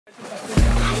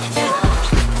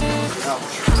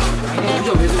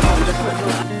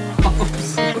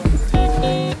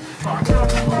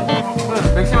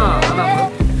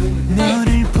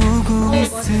너를 보고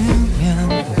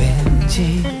있으면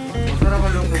왠지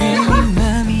괜히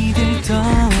맘이 들더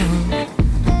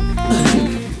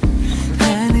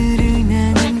하늘을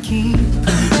나는 기분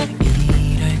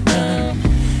이랄까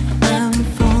I'm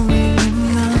falling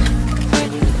in love.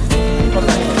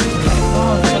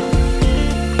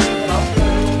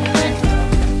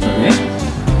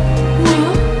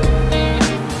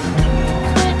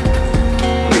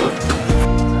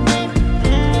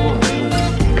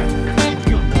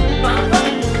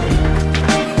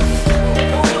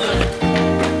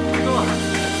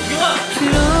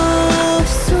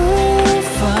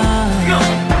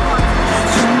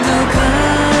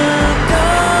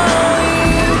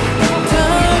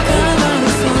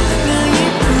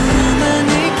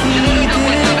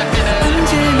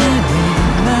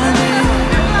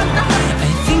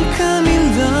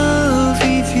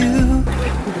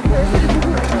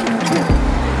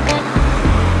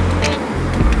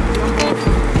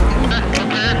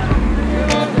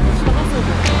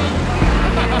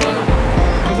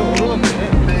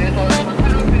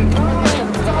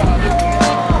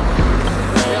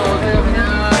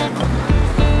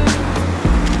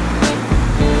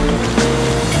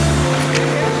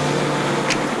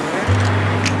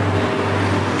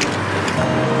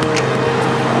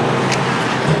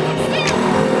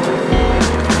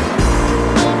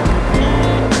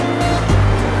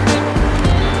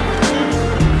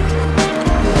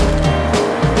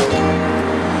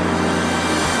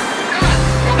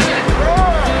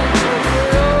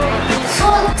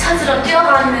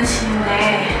 뛰어가는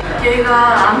시인데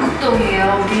여기가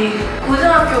안국동이에요. 우리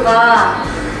고등학교가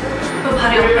또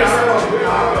바로 옆에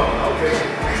있었거든요.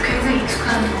 그래서 굉장히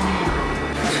익숙한 동네예요.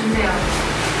 좋네요.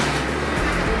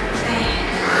 네,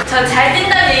 저 잘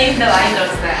뛴다는 얘기 진짜 많이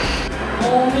들었어요.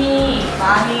 몸이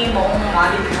많이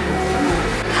들고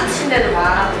다친 데도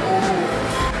많았고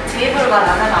제 입으로 말 안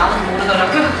하면 아무도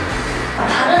모르더라고요.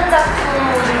 다른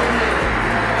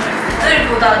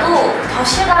작품들보다도 더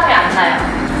실감이 안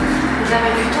나요.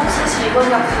 왜냐면 유독 사실 이번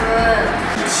작품은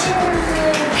신이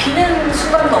비는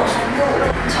순간도 없었고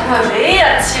정말 매일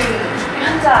아침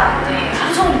현장에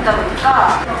하루 종일 있다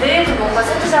보니까 내일도 뭔가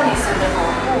세트장에 있어야 될 것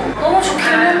같고 너무 좋긴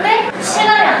했는데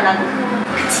실감이 안 나는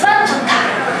그치만 좋다.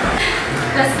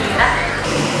 그렇습니다.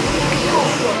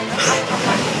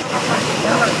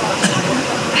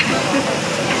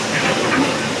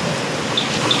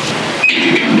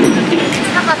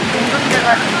 차가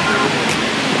동전돼가지고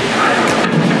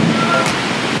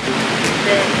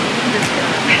네,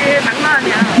 힘들어요. 장난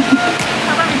아니야.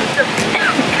 사람이 진짜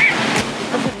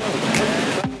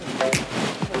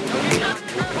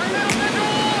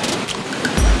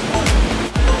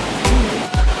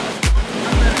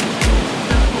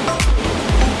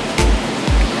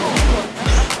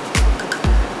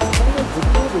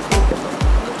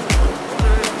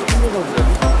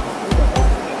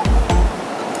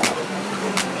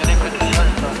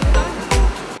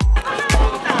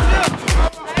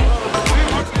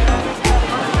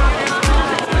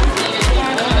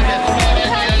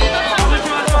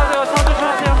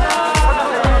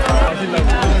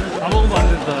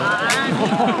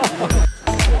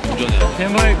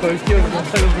대마에 걸 기억이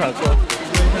못하는 것 같고.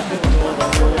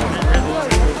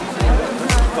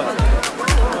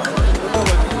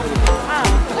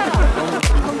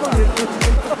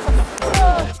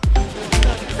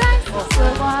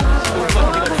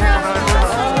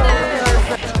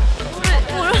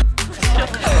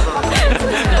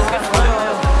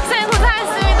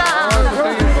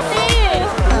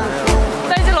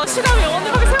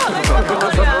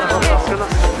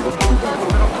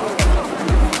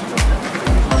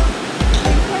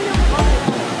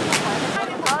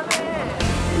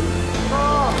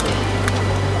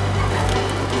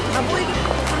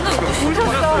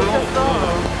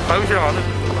 가영씨랑 안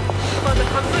해줬어. 맞아,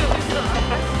 감독이 오기 싫어.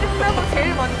 끝나고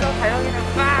제일 먼저 가영이랑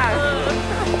막.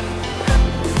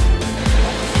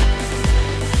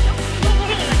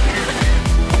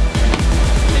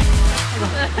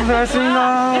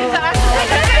 고생하셨습니다.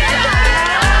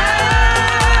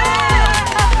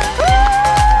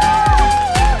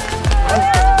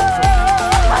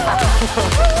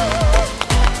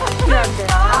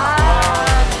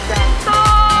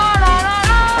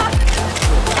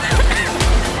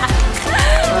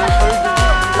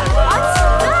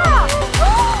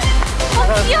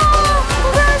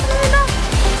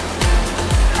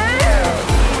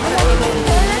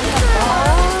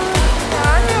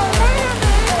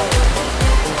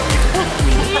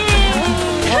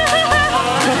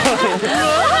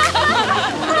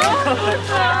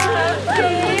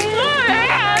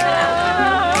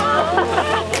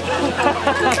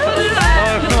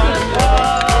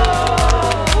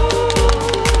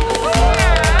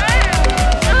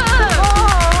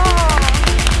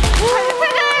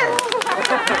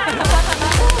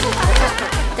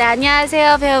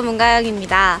 안녕하세요. 배우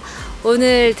문가영입니다.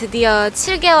 오늘 드디어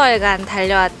 7개월간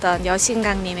달려왔던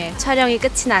여신강림의 촬영이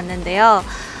끝이 났는데요.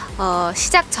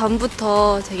 시작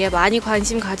전부터 되게 많이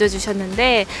관심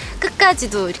가져주셨는데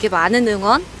끝까지도 이렇게 많은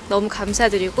응원 너무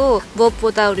감사드리고,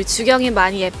 무엇보다 우리 주경이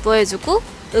많이 예뻐해주고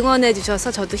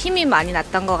응원해주셔서 저도 힘이 많이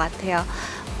났던 것 같아요.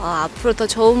 앞으로 더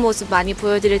좋은 모습 많이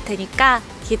보여드릴 테니까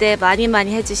기대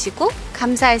많이 해주시고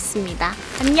감사했습니다.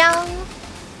 안녕.